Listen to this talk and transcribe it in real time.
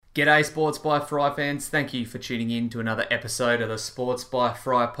G'day Sports by Fry fans, thank you for tuning in to another episode of the Sports by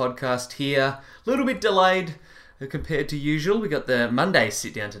Fry podcast here. A little bit delayed compared to usual. We got the Monday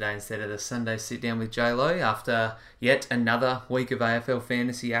sit down today instead of the Sunday sit down with J-Lo after yet another week of AFL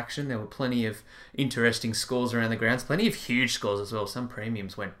fantasy action. There were plenty of interesting scores around the grounds, plenty of huge scores as well. Some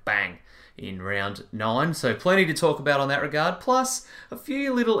premiums went bang in round 9, so plenty to talk about on that regard, plus a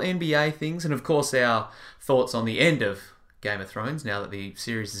few little NBA things and of course our thoughts on the end of Game of Thrones now that the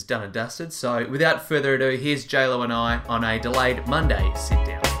series is done and dusted. So without further ado, here's J-Lo and I on a delayed Monday sit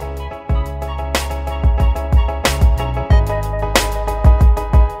down.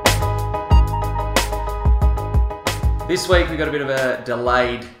 This week we got a bit of a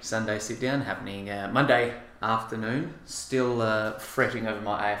delayed Sunday sit down happening Monday afternoon. Still fretting over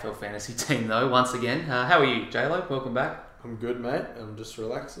my AFL fantasy team though, once again. How are you, J-Lo? Welcome back. I'm good, mate. I'm just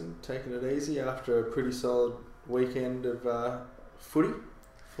relaxing, taking it easy after a pretty solid weekend of footy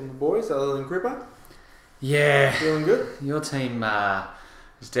from the boys, other than Gripper. Yeah. Feeling good? Your team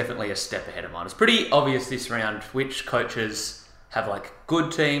is definitely a step ahead of mine. It's pretty obvious this round which coaches have like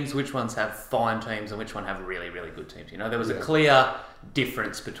good teams, which ones have fine teams, and which one have really, really good teams. You know, there was a clear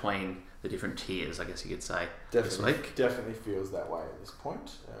difference between the different tiers, I guess you could say, this week. Definitely feels that way at this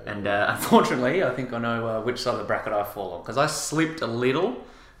point. And unfortunately, I think I know which side of the bracket I fall on, because I slipped a little.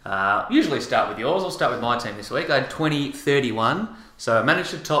 Usually start with yours. I'll start with my team this week. I had 2031, so I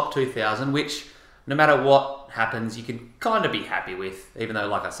managed to top 2,000, which no matter what happens, you can kind of be happy with, even though,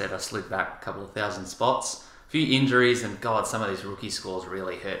 like I said, I slid back a couple of thousand spots. A few injuries, and God, some of these rookie scores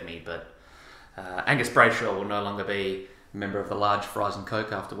really hurt me, but Angus Brayshaw will no longer be a member of the large fries and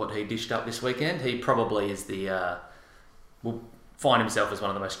coke after what he dished up this weekend. He probably is will find himself as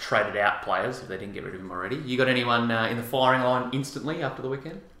one of the most traded out players if they didn't get rid of him already. You got anyone in the firing line instantly after the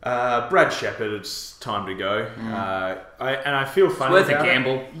weekend? Brad Shepherd, it's time to go. I feel funny It's worth about a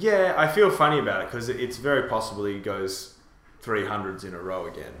gamble. it. Yeah, I feel funny about it because it's very possible he goes 300s in a row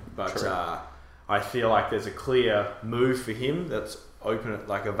again. But I feel like there's a clear move for him that's open,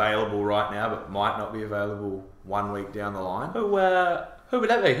 like available right now, but might not be available 1 week down the line. Who would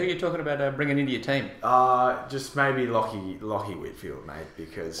that be? Who are you talking about bringing into your team? Just maybe Lockie Whitfield, mate,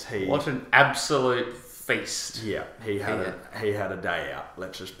 because he... What an absolute feast. Yeah, he had a day out.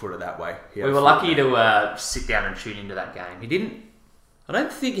 Let's just put it that way. We were lucky to sit down and tune into that game. I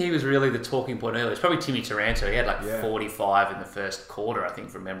don't think he was really the talking point earlier. It's probably Timmy Taranto. He had 45 in the first quarter, I think,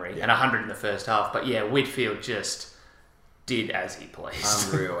 from memory, and 100 in the first half. But yeah, Whitfield just did as he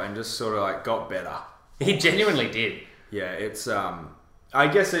pleased. Unreal, and just sort of got better. He genuinely did. Yeah, it's... I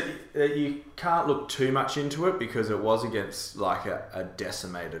guess you can't look too much into it because it was against a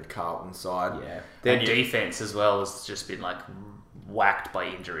decimated Carlton side. Yeah, their defense as well has just been whacked by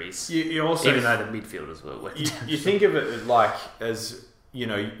injuries. You also, even though the midfielders were you think of it as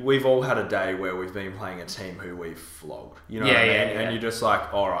we've all had a day where we've been playing a team who we've flogged. You know what I mean? And you're just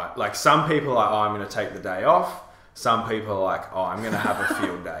all right. Some people are I'm going to take the day off. Some people are I'm going to have a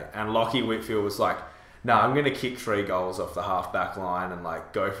field day. And Lockie Whitfield was no, I'm going to kick 3 goals off the half-back line and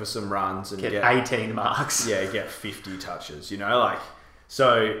go for some runs and get 18 marks. Yeah, get 50 touches.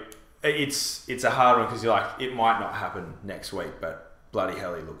 So it's a hard one because you're it might not happen next week, but bloody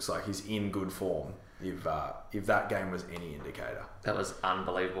hell, he looks like he's in good form. If that game was any indicator, that was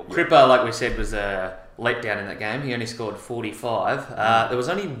unbelievable. Yeah. Cripper, like we said, was a letdown in that game. He only scored 45. There was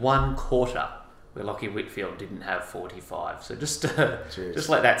only one quarter where Lockie Whitfield didn't have 45. So just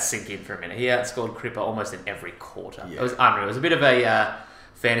let that sink in for a minute. He outscored Cripper almost in every quarter. Yeah. It was unreal. It was a bit of a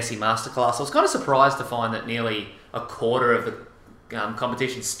fantasy masterclass. I was kind of surprised to find that nearly a quarter of the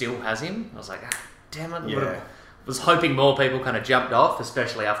competition still has him. I was like, damn it. Yeah. I was hoping more people kind of jumped off,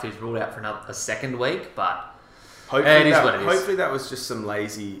 especially after he's ruled out for a second week. But it is what it is. Hopefully that was just some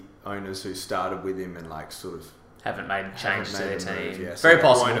lazy owners who started with him and sort of haven't made a change to their team. So very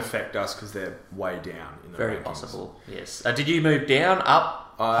possible. It won't affect us because they're way down in the very rankings. Possible, yes. Did you move down,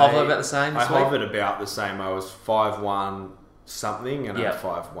 up, hover about the same this week? I hovered about the same. I was 5-1 something and I'm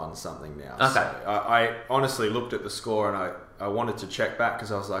 5-1 something now. Okay. So I honestly looked at the score and I wanted to check back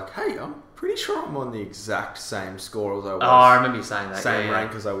because I was hey, I'm pretty sure I'm on the exact same score as I was. Oh, I remember you saying that. Same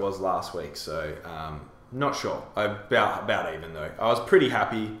rank as I was last week. So not sure. About even though. I was pretty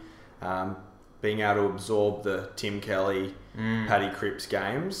happy being able to absorb the Tim Kelly, Paddy Cripps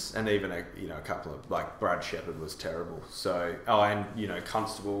games, and even a couple of Brad Shepherd was terrible. So and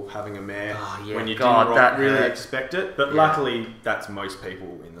Constable having a mare when you didn't really expect it. But luckily, that's most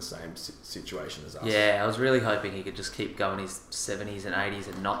people in the same situation as us. Yeah, I was really hoping he could just keep going his 70s and 80s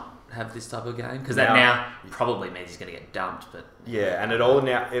and not have this type of game because that now probably means he's going to get dumped. But yeah, and it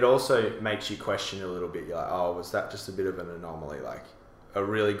also makes you question a little bit. You're was that just a bit of an anomaly? a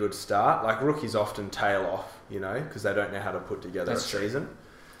really good start. Like rookies often tail off, because they don't know how to put together That's a true. season.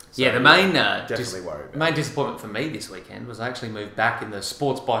 So, Yeah, the main definitely worried about main disappointment for me this weekend was I actually moved back in the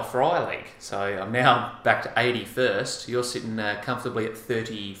Sports by Fry League. So I'm now back to 81st. You're sitting comfortably at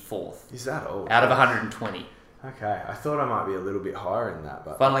 34th Is that all? out of 120. Okay, I thought I might be a little bit higher in that,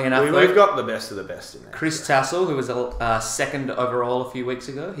 but Funnily enough, we've got the best of the best in there. Chris Tassel, who was second overall a few weeks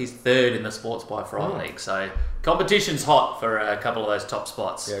ago, he's third in the Sports by Fry League. So competition's hot for a couple of those top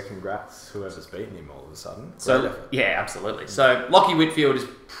spots. Yeah, congrats whoever's beaten him all of a sudden. Great So effort. yeah, absolutely. So Lockie Whitfield is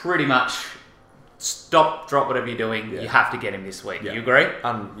pretty much stop, drop whatever you're doing. Yeah. You have to get him this week. Yeah. You agree?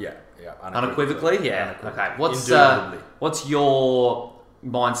 Yeah. Unequivocally, yeah. Unequivocally. Okay. Indubitably. What's your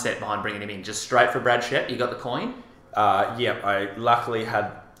mindset behind bringing him in? Just straight for Brad Shep? You got the coin? I luckily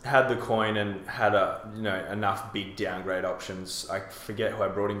had the coin and had enough big downgrade options. I forget who I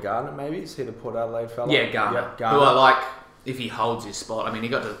brought in. Gardner, maybe? Is he the Port Adelaide fellow? Yeah, Garner. Yeah, Garner. Who I like if he holds his spot. I mean, he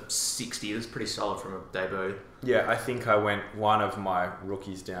got to 60. That's pretty solid from a debut. Yeah, I think I went one of my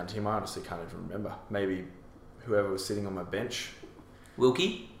rookies down to him. I honestly can't even remember. Maybe whoever was sitting on my bench.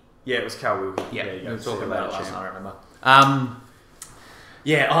 Wilkie? Yeah, it was Cal Wilkie. Yeah, There you we go. were See you talking about it later, last champ. night, I remember.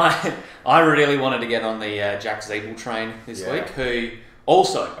 Yeah, I really wanted to get on the Jack Zeeble train this Yeah. week, who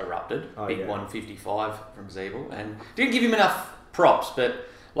also erupted. Oh, Big yeah. 155 from Zeeble, and didn't give him enough props, but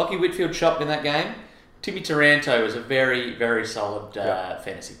Lockie Whitfield shopped in that game. Timmy Taranto was a very, very solid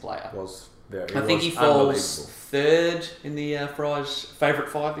fantasy player. I think he falls third in the Fry's favourite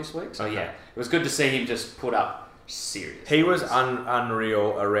five this week. So Okay. yeah, it was good to see him just put up serious. He was numbers.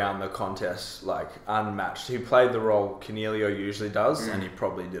 unreal around the contest, like unmatched. He played the role Cornelio usually does, and he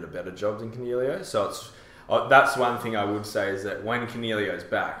probably did a better job than Cornelio. So that's one thing I would say is that when Cornelio's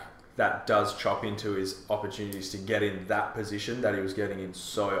back, that does chop into his opportunities to get in that position that he was getting in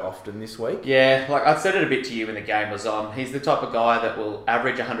so often this week. Yeah, like I said it a bit to you when the game was on. He's the type of guy that will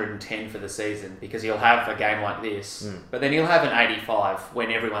average 110 for the season because he'll have a game like this, but then he'll have an 85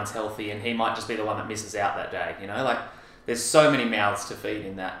 when everyone's healthy, and he might just be the one that misses out that day. Like there's so many mouths to feed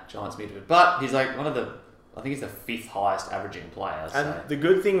in that Giants midfield, but he's like I think he's the fifth highest averaging player. So. And the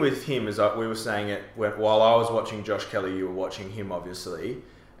good thing with him is we were saying it while I was watching Josh Kelly, you were watching him obviously.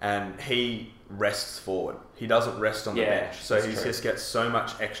 And he rests forward. He doesn't rest on the bench, so he just gets so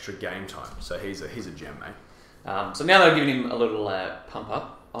much extra game time. So he's a gem, mate. So now that I've given him a little pump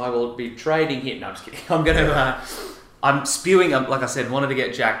up, I will be trading him. No, I'm just kidding. I'm gonna. I'm spewing. Like I said, wanted to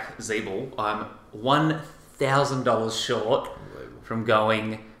get Jack Zeeble. I'm $1,000 short from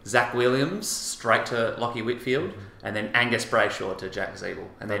going Zach Williams straight to Lockie Whitfield, and then Angus Brayshaw to Jack Zeeble,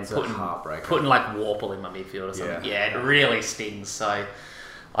 and then That's a heartbreaker. putting like Warple in my midfield or something. Yeah. Yeah, it really stings. So.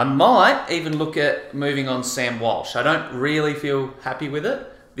 I might even look at moving on Sam Walsh. I don't really feel happy with it.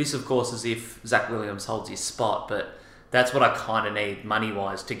 This, of course, is if Zach Williams holds his spot, but that's what I kind of need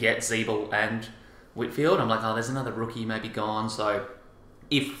money-wise to get Zeeble and Whitfield. I'm like, there's another rookie maybe gone, so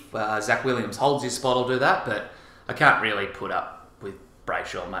if Zach Williams holds his spot, I'll do that, but I can't really put up with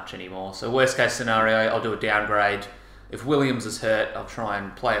Brayshaw much anymore. So worst-case scenario, I'll do a downgrade. If Williams is hurt, I'll try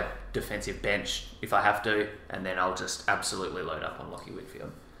and play a defensive bench if I have to, and then I'll just absolutely load up on Lockie Whitfield.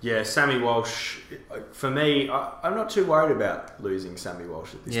 Yeah, Sammy Walsh, for me, I'm not too worried about losing Sammy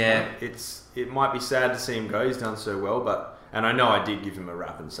Walsh at this point. It might be sad to see him go. He's done so well, and I know I did give him a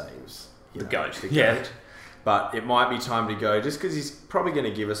rap and say he was The goat. Yeah. But it might be time to go just because he's probably going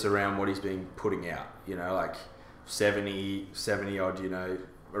to give us around what he's been putting out, like 70 odd,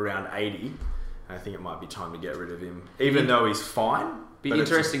 around 80. I think it might be time to get rid of him, even though he's fine. Be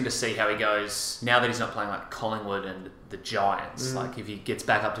interesting to see how he goes now that he's not playing like Collingwood and the Giants. Like if he gets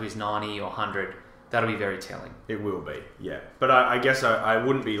back up to his 90 or 100, that'll be very telling. It will be, yeah. But I guess I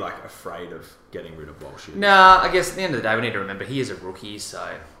wouldn't be like afraid of getting rid of Walsh. Nah, I guess at the end of the day we need to remember he is a rookie,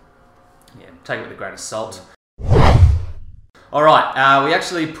 so yeah, take it with a grain of salt. All right, we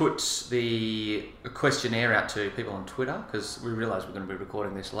actually put the questionnaire out to people on Twitter because we realised we're going to be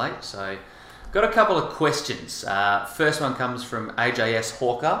recording this late, so got a couple of questions. First one comes from AJS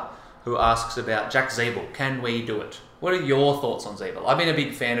Hawker, who asks about Jack Zeeble. Can we do it? What are your thoughts on Zeeble? I've been a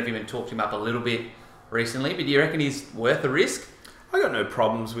big fan of him and talked him up a little bit recently, but do you reckon he's worth the risk? I got no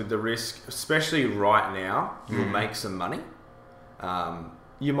problems with the risk, especially right now. You'll make some money.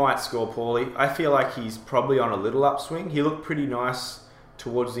 You might score poorly. I feel like he's probably on a little upswing. He looked pretty nice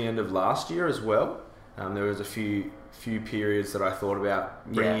towards the end of last year as well. There was a few periods that I thought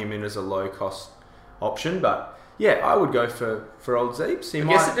about bringing him in as a low cost option, but yeah, I would go for old Zeebs. I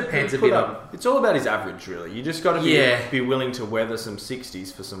guess it depends a bit on. It's all about his average, really. You just got to be willing to weather some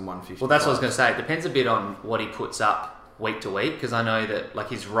 60s for some 150. Well, that's what I was going to say. It depends a bit on what he puts up week to week, because I know that like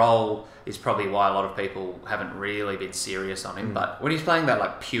his role is probably why a lot of people haven't really been serious on him. But when he's playing that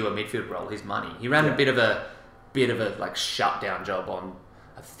like pure midfield role, he's money. He ran a bit of a like shutdown job on,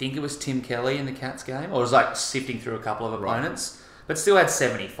 I think it was Tim Kelly in the Cats game, or was like sifting through a couple of opponents, but still had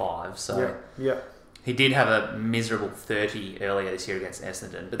 75. So he did have a miserable 30 earlier this year against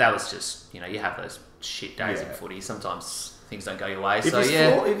Essendon, but that was just, you have those shit days in footy. Sometimes things don't go your way.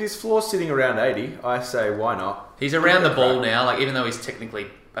 If his floor's sitting around 80, I say why not? He's around the ball now. Like, even though he's technically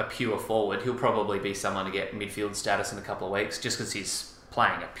a pure forward, he'll probably be someone to get midfield status in a couple of weeks, just because he's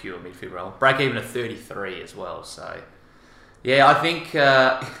playing a pure midfield role. Break even at 33 as well. So, yeah, I think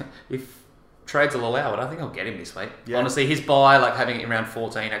if trades will allow it, I think I'll get him this week. Yeah. Honestly, his buy, like having it around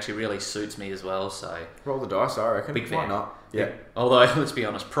 14, actually really suits me as well. So roll the dice, I reckon. Big fan. Why not? Yeah. Although, let's be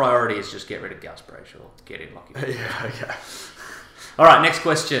honest, priority is just get rid of Gus Brayshaw. Get in Lockie. Yeah, okay. All right, next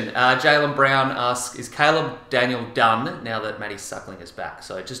question. Jalen Brown asks, is Caleb Daniel done now that Matty Suckling is back?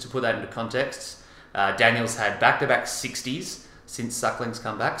 So just to put that into context, Daniel's had back-to-back 60s since Suckling's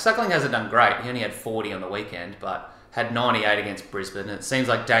come back. Suckling hasn't done great. He only had 40 on the weekend, but had 98 against Brisbane. And it seems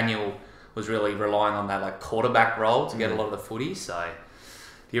like Daniel was really relying on that like quarterback role to get a lot of the footy. So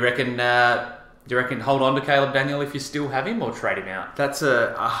do you reckon hold on to Caleb Daniel if you still have him, or trade him out? That's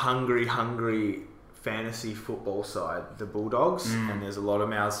a hungry fantasy football side, the Bulldogs, and there's a lot of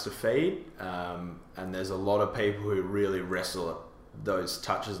mouths to feed, and there's a lot of people who really wrestle at those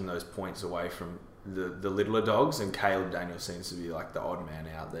touches and those points away from the littler dogs, and Caleb Daniel seems to be like the odd man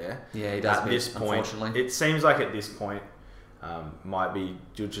out there. Yeah, he does. At this point, unfortunately. It seems like at this point, might be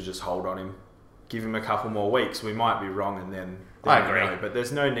good to just hold on him, give him a couple more weeks. We might be wrong, and then I agree. But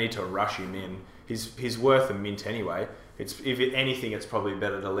there's no need to rush him in. He's worth a mint anyway. Anything, it's probably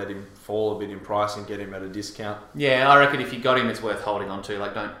better to let him fall a bit in price and get him at a discount. Yeah, I reckon if you got him, it's worth holding on to.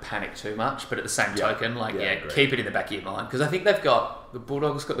 Like, don't panic too much. But at the same token, keep it in the back of your mind, because I think the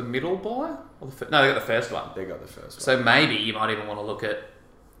Bulldogs got the middle buy, or they got the first one. They got the first one. So maybe you might even want to look at,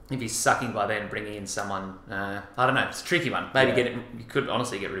 if he's sucking by then, bringing in someone. I don't know. It's a tricky one. Maybe you could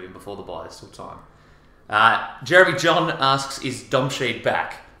honestly get rid of him before the buy. There's still time. Jeremy John asks, is Domsheed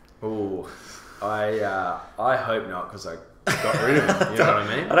back? Ooh. I hope not, because I got rid of him. You know what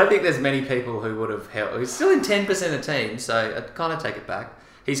I mean? I don't think there's many people who would have held. He's still in 10% of teams, so I'd kind of take it back.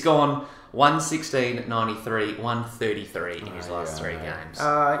 He's gone 116, 93, 133 in his last three games.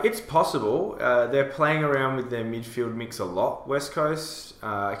 It's possible. They're playing around with their midfield mix a lot, West Coast.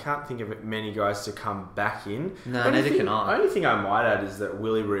 I can't think of many guys to come back in. No, neither can I. Only thing I might add is that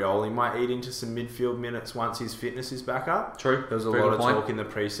Willie Rioli might eat into some midfield minutes once his fitness is back up. True. There was a lot of talk in the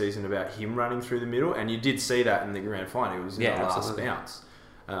preseason about him running through the middle, and you did see that in the grand final. It was in the last bounce,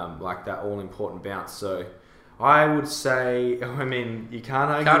 like that all-important bounce. So I would say, you can't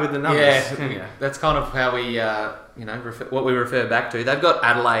argue with the numbers. Yeah, that's kind of how we, what we refer back to. They've got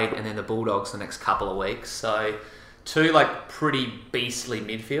Adelaide and then the Bulldogs the next couple of weeks. So two like pretty beastly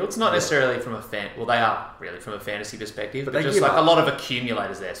midfields, not necessarily from they are really from a fantasy perspective, but just like a lot of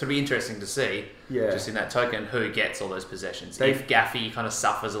accumulators there. So it'd be interesting to see, just in that token, who gets all those possessions. If Gaffey kind of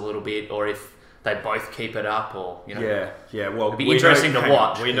suffers a little bit, or if they both keep it up, or Well, it'd be interesting to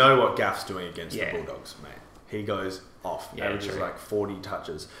watch. We know what Gaff's doing against the Bulldogs, mate. He goes off. Averages like 40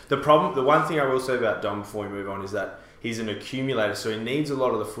 touches. The one thing I will say about Dom before we move on is that he's an accumulator, so he needs a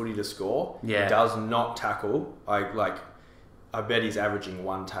lot of the footy to score. Yeah. He does not tackle. I bet he's averaging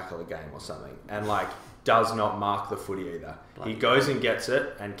one tackle a game or something, and does not mark the footy either. He goes and gets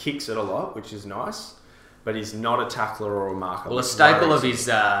it and kicks it a lot, which is nice, but he's not a tackler or a marker. Well, a staple of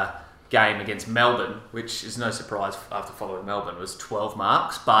his game against Melbourne, which is no surprise after following Melbourne, was 12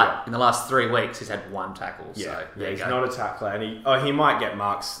 marks, but in the last 3 weeks he's had one tackle. So he's not a tackler, and he might get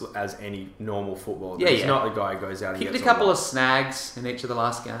marks as any normal footballer. He's not the guy who goes out and gets a couple of snags in each of the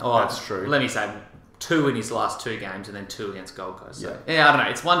last games. Oh, that's true. Let me say 2 in his last 2 games, and then 2 against Gold Coast. So, I don't know.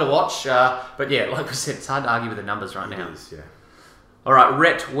 It's one to watch, but like we said, it's hard to argue with the numbers right now. It is, All right,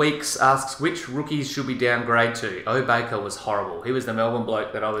 Rhett Weeks asks, which rookies should we downgrade to? O. Baker was horrible. He was the Melbourne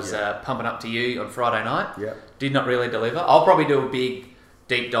bloke that I was pumping up to you on Friday night. Yeah. Did not really deliver. I'll probably do a big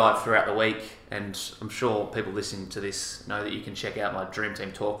deep dive throughout the week, and I'm sure people listening to this know that you can check out my Dream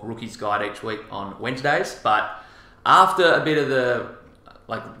Team Talk Rookies Guide each week on Wednesdays. But after a bit of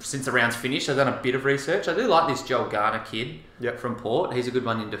since the round's finished, I've done a bit of research. I do like this Joel Garner kid from Port. He's a good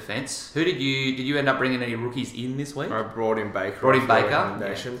one in defence. Who did you end up bringing any rookies in this week? I brought in Baker.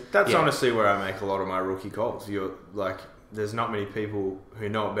 That's honestly where I make a lot of my rookie calls. There's not many people who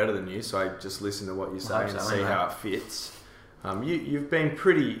know it better than you, so I just listen to what you say and see how it fits. You've been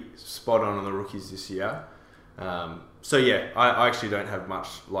pretty spot on the rookies this year. So yeah, I actually don't have much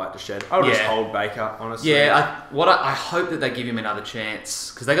light to shed. I'll just hold Baker, honestly. Yeah, I hope that they give him another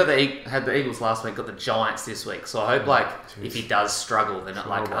chance because they had the Eagles last week, got the Giants this week. So I hope if he does struggle, they're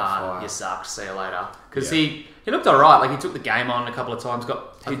not you sucked, see you later. Because he looked alright. Like he took the game on a couple of times.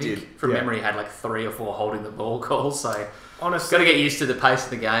 From memory, he had like 3 or 4 holding the ball calls. So honestly, got to get used to the pace of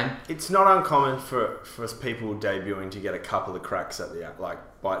the game. It's not uncommon for people debuting to get a couple of cracks at the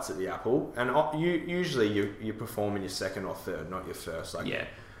bites at the apple, and usually you perform in your second or third, not your first.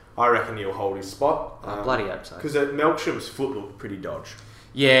 I reckon he'll hold his spot. Bloody hope so. Because Melksham's foot looked pretty dodge.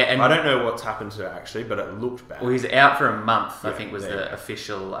 Yeah, and I don't know what's happened to it actually, but it looked bad. Well, he's out for a month. I think was the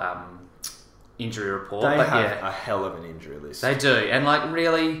official injury report. They have a hell of an injury list. They do, and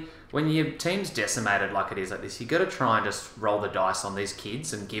really, when your team's decimated like it is like this, you got to try and just roll the dice on these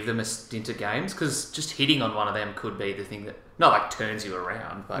kids and give them a stint of games because just hitting on one of them could be the thing that not turns you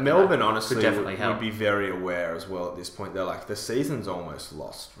around. But Melbourne honestly would be very aware as well at this point. They're like the season's almost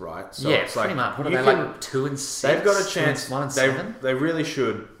lost, right? So it's pretty much. What are they 2-6? They've got a chance. 1-7. They really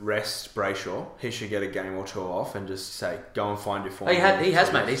should rest Brayshaw. He should get a game or 2 off and just say, go and find your form. He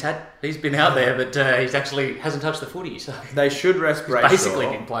has, mate. He's been out there, but he's actually hasn't touched the footy. So they should rest Brayshaw. Basically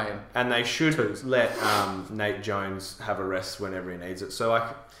been playing, and they should let Nate Jones have a rest whenever he needs it. So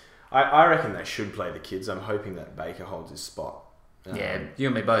I reckon they should play the kids. I'm hoping that Baker holds his spot. You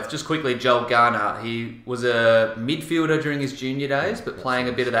and me both. Just quickly, Joel Garner. He was a midfielder during his junior days, but playing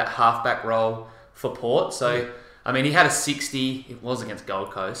a bit of that halfback role for Port. So, he had a 60. It was against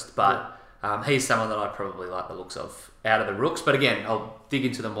Gold Coast, but he's someone that I probably like the looks of out of the Rooks. But again, I'll dig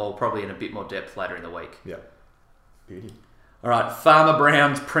into them all probably in a bit more depth later in the week. Yeah. Beauty. All right, Farmer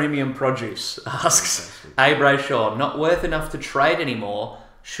Brown's Premium Produce asks, A. Brayshaw, not worth enough to trade anymore.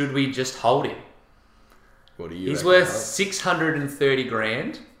 Should we just hold him? What do you He's worth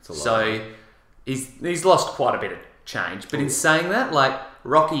 $630,000. So he's lost quite a bit of change. But in saying that,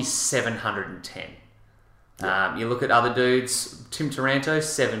 Rocky's 710. You look at other dudes, Tim Taranto,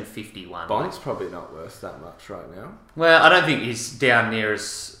 751. Bond's probably not worth that much right now. Well, I don't think he's down near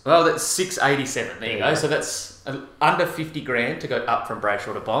as... Well, that's 687. There you go. So that's under $50,000 to go up from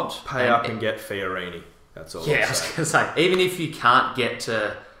Brayshaw to Bont. Pay up and get Fiorini. That's all. Yeah, I was going to say, even if you can't get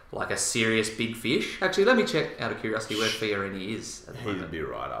to a serious big fish... Actually, let me check out of curiosity where Fiorini is at the moment. He'd be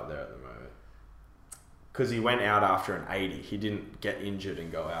right up there at the moment. Because he went out after an 80. He didn't get injured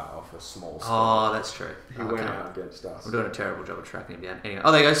and go out off a small spot. Oh, that's true. He went out against us. We're doing a terrible job of tracking him down. Anyway,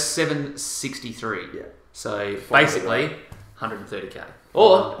 there you go, 763. Yeah. So basically, 130k.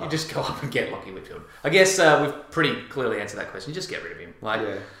 Or you just go up and get Lockie Whitfield. I guess we've pretty clearly answered that question. You just get rid of him.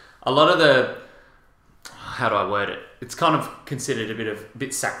 A lot of the... How do I word it? It's kind of considered a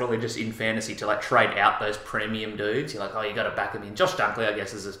bit sacrilegious in fantasy to trade out those premium dudes. You're like, you got to back them in. Josh Dunkley, I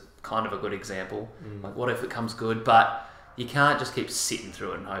guess, is kind of a good example. What if it comes good? But you can't just keep sitting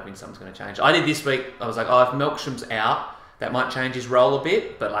through it and hoping something's going to change. I did this week. I was like, if Melksham's out, that might change his role a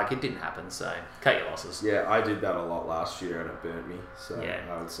bit. But it didn't happen. So cut your losses. Yeah, I did that a lot last year and it burnt me. So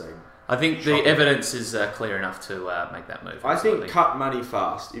I would say... I think the evidence is clear enough to make that move. I think cut money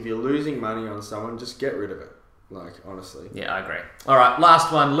fast. If you're losing money on someone, just get rid of it. Honestly. Yeah, I agree. All right,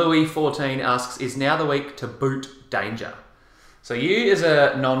 last one. Louis14 asks, is now the week to boot Danger? So you, as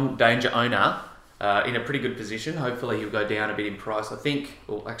a non-Danger owner, in a pretty good position. Hopefully he'll go down a bit in price. I think,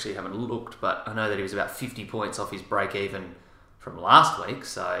 actually haven't looked, but I know that he was about 50 points off his break-even from last week.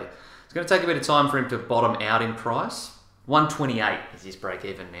 So it's going to take a bit of time for him to bottom out in price. 128 is his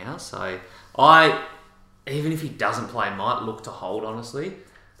break-even now. So even if he doesn't play, might look to hold, honestly.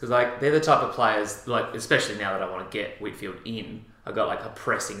 Because they're the type of players, especially now that I want to get Whitfield in, I've got a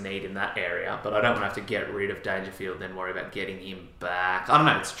pressing need in that area, but I don't want to have to get rid of Dangerfield then worry about getting him back. I don't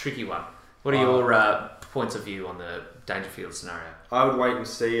know, it's a tricky one. What are your points of view on the Dangerfield scenario? I would wait and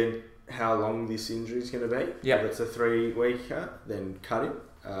see how long this injury is going to be. Yep. If it's a 3-weeker, then cut him.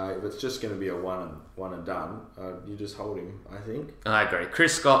 If it's just going to be a one and done, you just hold him, I think. I agree.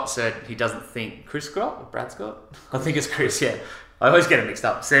 Chris Scott said he doesn't think... Chris Scott? Or Brad Scott? I think it's Chris, yeah. I always get it mixed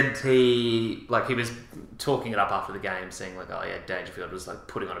up. Said he was talking it up after the game, saying Dangerfield was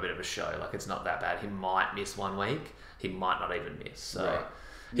putting on a bit of a show. It's not that bad. He might miss 1 week. He might not even miss. So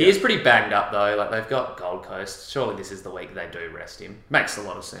he is pretty banged up though. They've got Gold Coast. Surely this is the week they do rest him. Makes a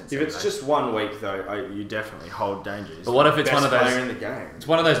lot of sense. If it's just 1 week though, you definitely hold Danger. But what if it's one of those in the game? It's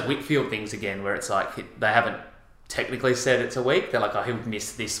one of those Whitfield things again, where it's they haven't technically said it's a week. They're he'll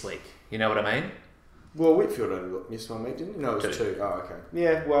miss this week. You know what I mean? Well, Whitfield only missed 1 week, didn't he? No, it was 2. Oh, okay.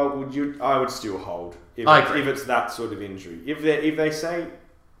 Yeah, well, I would still hold if it's that sort of injury. If they say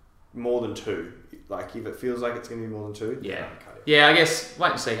more than 2, if it feels like it's going to be more than 2, yeah, cut it. Yeah, I guess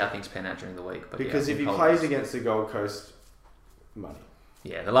wait and see how things pan out during the week. But Because yeah, if he plays against the Gold Coast, money.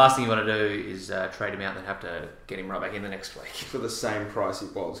 yeah, the last thing you want to do is trade him out and then have to get him right back in the next week. For the same price he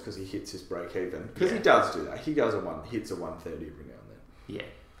was, because he hits his break even. Because Yeah. he does do that. He does hits a 130 every now and then. Yeah.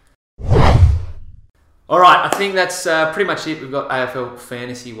 All right, I think that's pretty much it. We've got AFL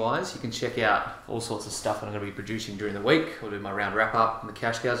fantasy-wise. You can check out all sorts of stuff that I'm going to be producing during the week. I'll do my round wrap-up and the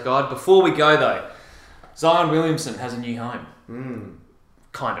Cash Cows guide. Before we go, though, Zion Williamson has a new home.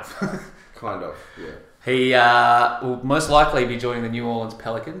 Kind of. Kind of, yeah. He will most likely be joining the New Orleans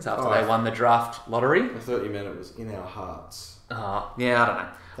Pelicans after they won the draft lottery. I thought you meant it was in our hearts.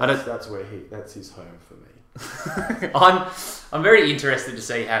 Yeah, I don't know. That's his home for me. I'm very interested to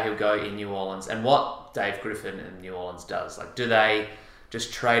see how he'll go in New Orleans and what Dave Griffin and New Orleans does. Like, do they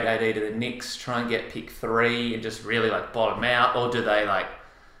just trade AD to the Knicks, try and get pick 3 and just really like bottom out, or do they like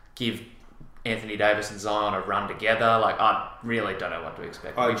give Anthony Davis and Zion a run together? Like, I really don't know what to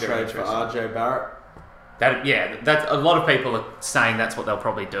expect. I'd trade for RJ Barrett. That's a lot of people are saying that's what they'll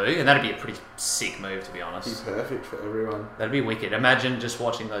probably do, and that'd be a pretty sick move, to be honest. He's perfect for everyone. That'd be wicked. Imagine just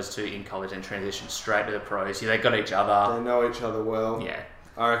watching those two in college and transition straight to the pros. Yeah, they got each other. They know each other well. Yeah.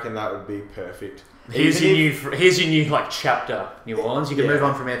 I reckon that would be perfect. Here's your new like chapter, New Orleans. You can move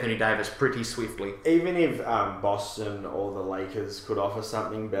on from Anthony Davis pretty swiftly. Even if Boston or the Lakers could offer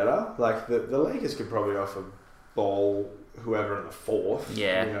something better, like the Lakers could probably offer Ball, whoever in the 4th.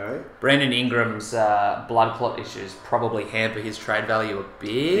 Yeah. You know? Brandon Ingram's blood clot issues probably hamper his trade value a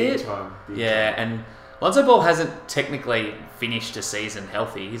bit. Big time. And Lonzo Ball hasn't technically finished a season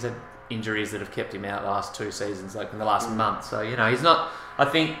healthy. He's had injuries that have kept him out the last 2 seasons, like in the last month. So, he's not... I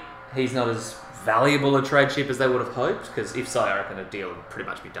think he's not as valuable a trade chip as they would have hoped, because if so, I reckon a deal would pretty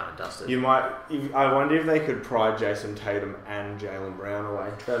much be done and dusted. I wonder if they could pry Jason Tatum and Jaylen Brown away.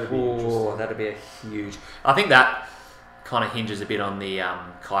 That'd be interesting. That'd be a huge... I think that kind of hinges a bit on the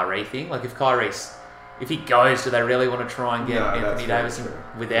Kyrie thing. Like, if he goes, do they really want to try and get Anthony Davis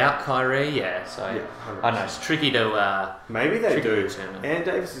without Kyrie? Yeah, so I don't know. It's tricky to... Maybe they do. Determine. And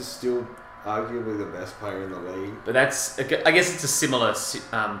Davis is still arguably the best player in the league. But I guess it's a similar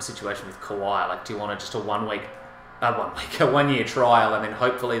situation with Kawhi. Like, do you want just a 1 year trial, and then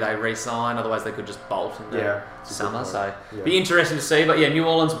hopefully they re-sign? Otherwise, they could just bolt in the summer. So be interesting to see. But yeah, New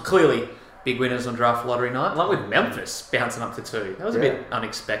Orleans were clearly big winners on draft lottery night. Along with Memphis bouncing up to 2. That was a bit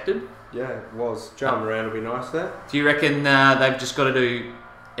unexpected. Yeah, it was. John Moran will be nice there. Do you reckon they've just got to do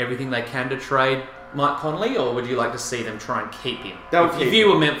everything they can to trade Mike Conley, or would you like to see them try and keep him? If you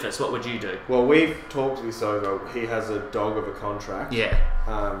were Memphis, what would you do? Well, we've talked this over. He has a dog of a contract. Yeah.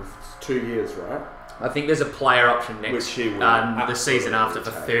 2 years, right? I think there's a player option next the season after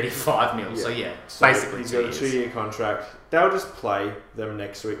for 35 mil. So basically he's got a 2-year contract. They'll just play them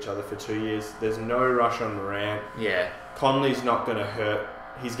next to each other for 2 years. There's no rush on Morant. Yeah. Conley's not going to hurt.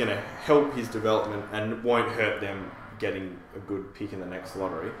 He's going to help his development and won't hurt them getting a good pick in the next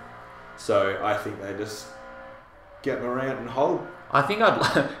lottery. So I think they just get Morant and hold. I think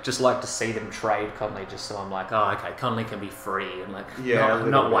I'd just like to see them trade Conley, just so I'm like, oh, okay, Conley can be free and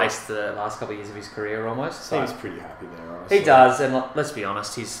not waste the last couple of years of his career almost. Seems pretty happy there, honestly. He does, and let's be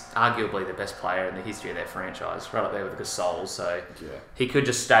honest, he's arguably the best player in the history of their franchise, right up there with Gasol. So he could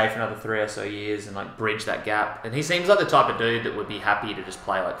just stay for another 3 or so years and like bridge that gap. And he seems like the type of dude that would be happy to just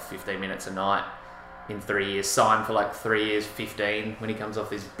play like 15 minutes a night in 3 years, sign for like 3 years, 15 when he comes off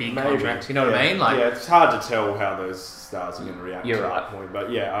this big contract. You know what I mean? Like, it's hard to tell how those stars are going to react to that point.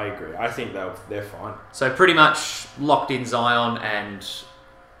 But yeah, I agree. I think they're fine. So pretty much locked in Zion and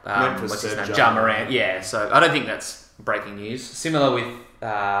what's his name? Ja Morant. Yeah, so I don't think that's breaking news. Similar with who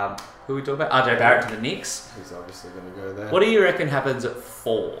are we talking about? RJ Barrett to the Knicks. He's obviously going to go there. What do you reckon happens at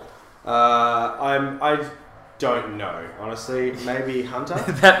 4? I don't know, honestly. Maybe Hunter.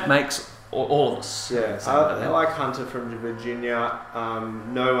 That makes all of us. Yeah, I like Hunter from Virginia.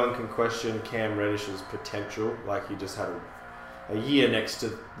 No one can question Cam Reddish's potential. Like, he just had a year next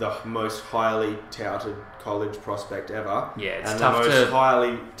to the most highly touted college prospect ever. Yeah, it's and tough the most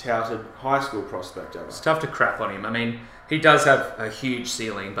highly touted high school prospect ever. It's tough to crap on him. I mean, he does have a huge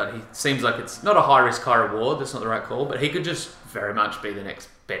ceiling, but he seems like it's not a high risk, high reward. That's not the right call, but he could just very much be the next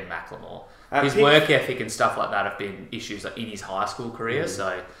Ben McLemore. His work ethic and stuff like that have been issues in his high school career,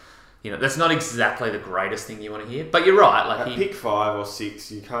 so that's not exactly the greatest thing you want to hear. But you're right. Like, pick 5 or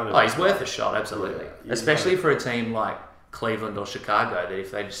 6, you kind of... Oh, he's worth a shot, absolutely. Yeah, especially for a team like Cleveland or Chicago, that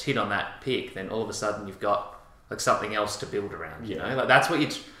if they just hit on that pick, then all of a sudden you've got like something else to build around. You know, like that's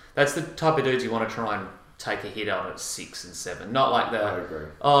the type of dudes you want to try and take a hit on at 6 and 7. Not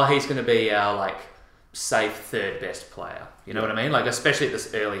like he's going to be our like safe 3rd best player. You know what I mean? Like, especially at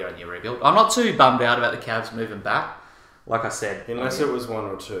this earlier in your rebuild. I'm not too bummed out about the Cavs moving back. like I said, Unless it was 1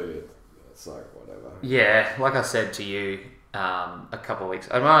 or 2, it's like whatever. yeah, like I said to you a couple of weeks,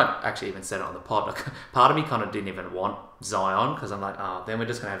 I might actually even said it on the pod. Like, part of me kind of didn't even want Zion because I'm like, oh, then we're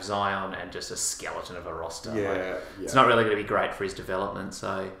just gonna have Zion and just a skeleton of a roster. Yeah, Like, it's not really going to be great for his development.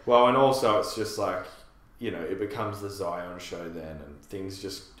 So Well, and also it's just like, it becomes the Zion show then, and things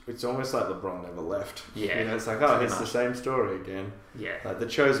just. It's almost like LeBron never left. Yeah, It's like, pretty it's the much. same story again. yeah, Like the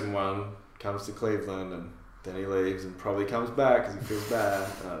chosen one comes to Cleveland and then he leaves and probably comes back because he feels bad.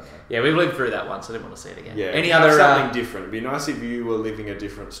 I don't know. yeah, we've lived through that once. I didn't want to see it again. Yeah. Any have other? something different? It'd be nice if you were living a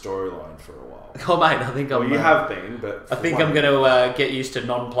different storyline for a while. Oh mate, I think Well, I'm. you have been, but I think for I'm one- going to get used to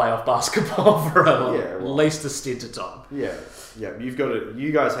non-playoff basketball for at well. least a stint of time. Yeah, you've got it.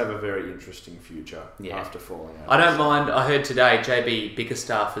 You guys have a very interesting future Yeah. after falling out. I don't mind. I heard today JB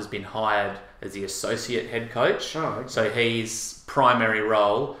Bickerstaff has been hired as the associate head coach. Oh, okay. So his primary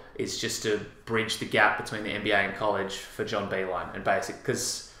role is just to bridge the gap between the NBA and college for John Beeline and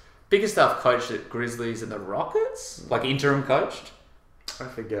because Bickerstaff coached at Grizzlies and the Rockets, like interim coached. I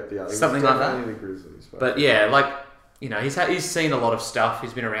forget the other. Something like that. The Grizzlies, But yeah, like he's seen a lot of stuff.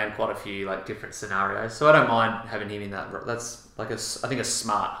 He's been around quite a few like different scenarios. So I don't mind having him in that. That's like I think a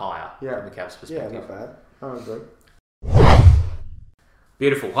smart hire from the Cavs yeah, perspective. not bad. I agree.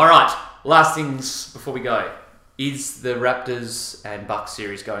 Beautiful. All right. Last things before we go. Is the Raptors and Bucks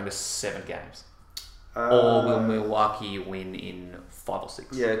series going to 7 games? Or will Milwaukee win in 5 or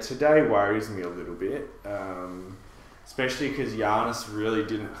 6? Yeah, today worries me a little bit, especially because Giannis really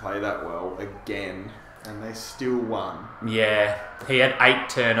didn't play that well again, and they still won. Yeah. He had 8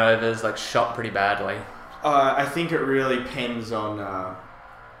 turnovers, shot pretty badly. I think it really depends on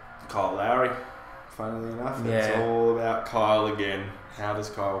Kyle Lowry. Funnily enough, it's all about Kyle again. How does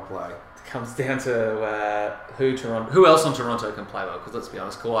Kyle play? It comes down to who else on Toronto can play well, because let's be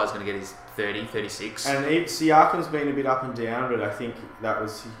honest, Kawhi's going to get his 30, 36. And Siakam's been a bit up and down, but I think that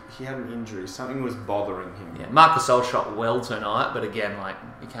was he had an injury. Something was bothering him. Yeah, Marc Gasol shot well tonight, but again,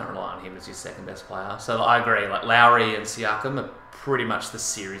 you can't rely on him as your second best player. So I agree. Lowry and Siakam are pretty much the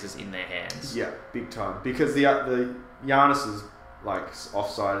series is in their hands. Yeah, big time. Because the Giannis's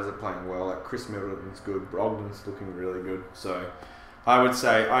offsiders are playing well. Chris Middleton's good. Brogdon's looking really good. So I would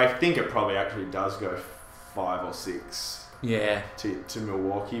say I think it probably actually does go 5 or 6. Yeah. To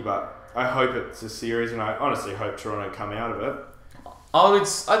Milwaukee, but I hope it's a series, and I honestly hope Toronto come out of it. I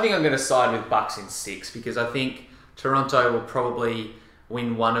think I'm going to side with Bucks in 6 because I think Toronto will probably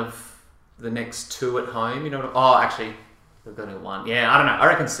win one of the next 2 at home. Actually, they're going to win 1. Yeah, I don't know. I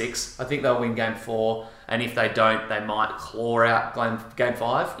reckon 6. I think they'll win Game 4, and if they don't, they might claw out Game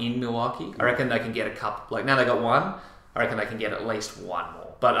 5 in Milwaukee. I reckon they can get a couple. Now they got 1. I reckon they can get at least 1 more.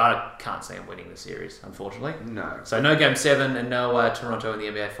 But I can't see them winning the series, unfortunately. No. So no Game 7 and no Toronto in the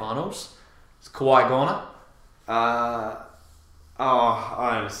NBA Finals. Is Kawhi gone? I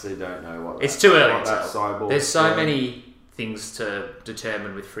honestly don't know what. It's too early what to that tell. cyborg There's so is doing. many things to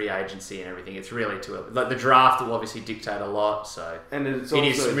determine with free agency and everything. It's really too early. The draft will obviously dictate a lot, so And it's it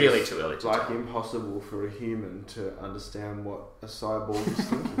is also really just, too early to tell. impossible for a human to understand what a cyborg is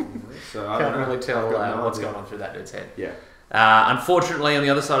thinking. So I Can't don't know. really tell I've got no what's idea. going on through that dude's head. Yeah. Unfortunately, on the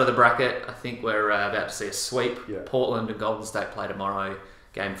other side of the bracket, I think we're about to see a sweep. Yeah. Portland and Golden State play tomorrow,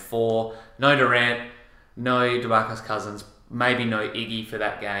 Game 4. No Durant, no DeMarcus Cousins, maybe no Iggy for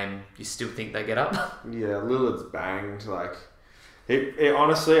that game. You still think they get up? Yeah, Lillard's banged. It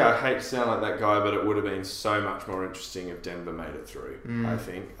honestly, I hate to sound like that guy, but it would have been so much more interesting if Denver made it through. I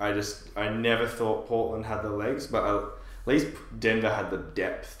think. I never thought Portland had the legs, but at least Denver had the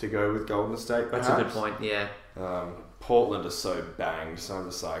depth to go with Golden State. That's a good point, yeah. Portland is so banged, so I'm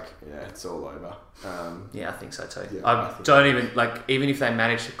just like, yeah, it's all over. Yeah, I think so too. Yeah, I I think don't even even if they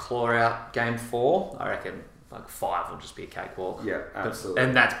manage to claw out Game 4, I reckon 5 will just be a cakewalk. Yeah, absolutely.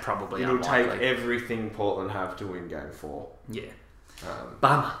 And that's probably It'll take unlikely. everything Portland have to win Game 4. Yeah.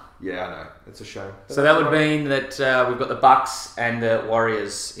 Bummer. Yeah, I know. It's a shame. So that would mean that we've got the Bucks and the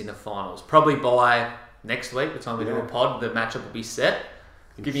Warriors in the finals. Probably by next week, the time we do a pod, the matchup will be set.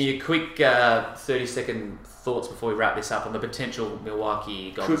 Give me a quick 30-second thoughts before we wrap this up on the potential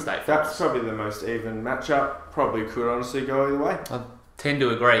Milwaukee Golden State finals. That's probably the most even matchup. Probably could honestly go either way. I tend to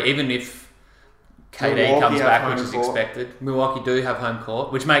agree. Even if KD Milwaukee comes have back, home which is court. expected, Milwaukee do have home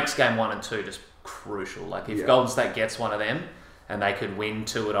court, which makes Game 1 and 2 just crucial. If Golden State gets one of them, and they could win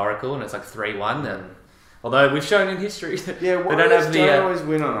 2 at Oracle, and it's 3-1, then... Although we've shown in history that Yeah, they Warriors don't have don't always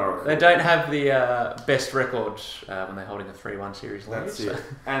win on Oracle. they don't have the best record when they're holding a 3-1 series lead. That's so- it.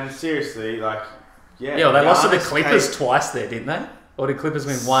 And seriously, yeah. Yeah, well, they lost to the Giannis, Clippers twice there, didn't they? Or did Clippers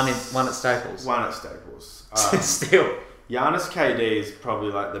win one at Staples? One at Staples. Still. Giannis KD is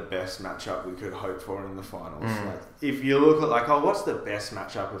probably like the best matchup we could hope for in the finals. Like, if you look at like, what's the best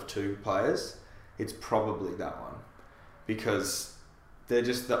matchup of two players? It's probably that one, because they're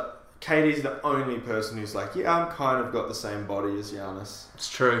just KD's the only person who's like, yeah, I'm kind of got the same body as Giannis. It's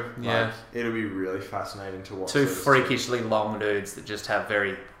true. Yeah, like, it'll be really fascinating to watch. Two freakishly long dudes that just have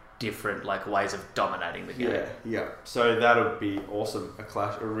very different like ways of dominating the game. Yeah. So that'll be awesome.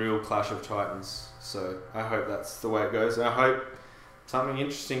 A real clash of titans. So I hope that's the way it goes. And I hope something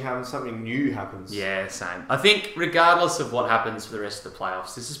interesting happens, something new happens. Yeah, same. I think regardless of what happens for the rest of the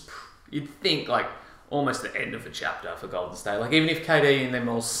playoffs, this is you'd think like almost the end of the chapter for Golden State. Like even if KD and them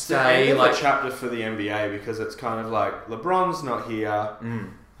all stay, it's like a chapter for the NBA, because it's kind of like LeBron's not here.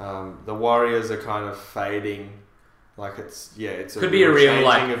 The Warriors are kind of fading. Like it's could be a real changing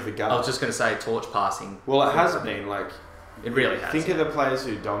like of the guard. I was just going to say torch passing. Well, it has been like it really has. Think of the players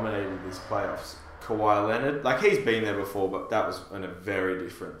who dominated these playoffs. Kawhi Leonard, like he's been there before, but that was in a very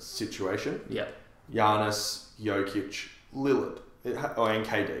different situation. Yeah. Giannis, Jokic, Lillard, and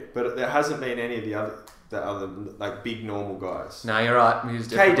KD, but there hasn't been any of the other like big normal guys. No, you're right. He was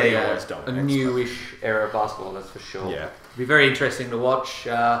definitely KD always a dominates. newish era of basketball, that's for sure. Yeah. It'll be very interesting to watch.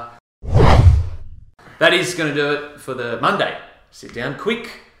 That is going to do it for the Monday. Sit down quick.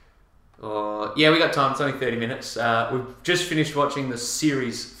 Yeah, we got time. It's only 30 minutes. We've just finished watching the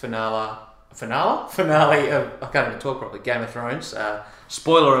series finale of, I can't even talk properly, Game of Thrones.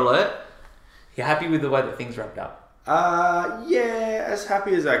 Spoiler alert. You happy with the way that things wrapped up? Yeah, as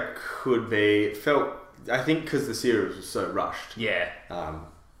happy as I could be. I think because the series was so rushed. Yeah.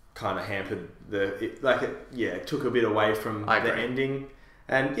 Kind of hampered it took a bit away from the agree. ending.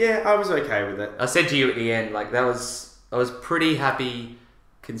 And yeah, I was okay with it. I said to you at the end, like I was pretty happy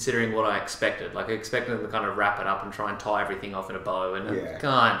considering what I expected. Like I expected them to kind of wrap it up and try and tie everything off in a bow, and it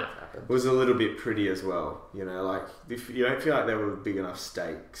kind of happened. It was a little bit pretty as well, like if you don't feel like there were big enough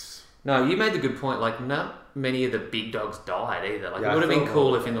stakes. No, you made the good point. Like not many of the big dogs died either. Like Yeah, it would have been I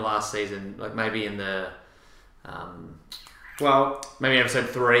cool felt if in the last season, like maybe in the, maybe episode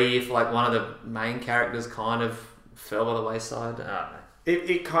 3, if like one of the main characters kind of fell by the wayside. I don't know.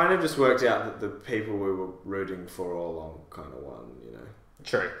 It kind of just worked out that the people we were rooting for all along kind of won,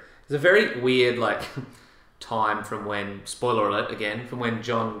 True. It's a very weird like time from when, spoiler alert again, from when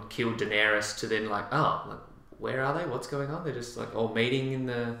Jon killed Daenerys to then like where are they? What's going on? They're just like all meeting in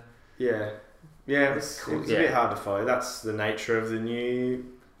the... Yeah, it was a bit hard to follow. That's the nature of the new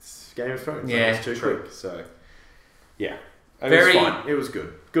Game of Thrones. Yeah, it's too true. quick. So, yeah. It was fine. It was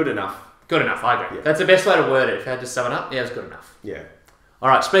good. Good enough. Good enough, I agree. Yeah. That's the best way to word it. If I had to sum it up, it was good enough. Yeah. All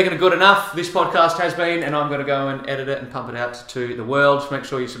right, speaking of good enough, this podcast has been, and I'm going to go and edit it and pump it out to the world. Make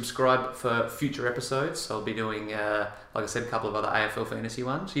sure you subscribe for future episodes. I'll be doing, like I said, a couple of other AFL fantasy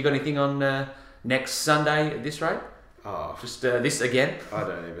ones. You got anything on next Sunday at this rate? Oh, Just this again? I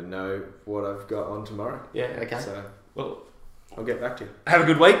don't even know what I've got on tomorrow. Yeah, okay. So, Well, I'll get back to you. have a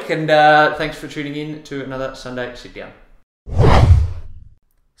good week, and thanks for tuning in to another Sunday Sit Down.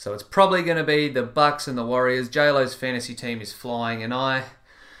 So it's probably going to be the Bucks and the Warriors. J-Lo's fantasy team is flying, and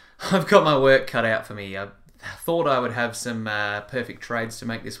I've got my work cut out for me. I thought I would have some perfect trades to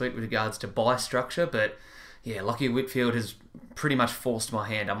make this week with regards to buy structure, but yeah, Lockie Whitfield has pretty much forced my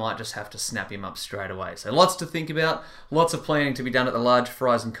hand. I might just have to snap him up straight away. So lots to think about, lots of planning to be done at the Large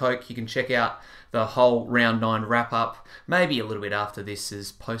Fries and Coke. You can check out the whole Round 9 wrap-up, maybe a little bit after this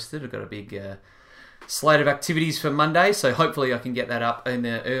is posted. I've got a big... slate of activities for Monday, so hopefully I can get that up in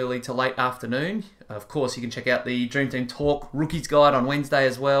the early to late afternoon. Of course, you can check out the Dream Team Talk Rookies Guide on Wednesday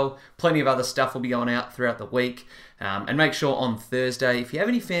as well. Plenty of other stuff will be going out throughout the week. And make sure on Thursday, if you have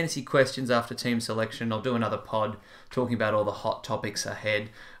any fantasy questions after team selection, I'll do another pod talking about all the hot topics ahead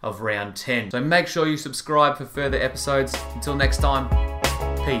of round 10. So make sure you subscribe for further episodes. Until next time,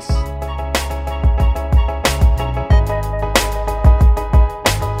 peace.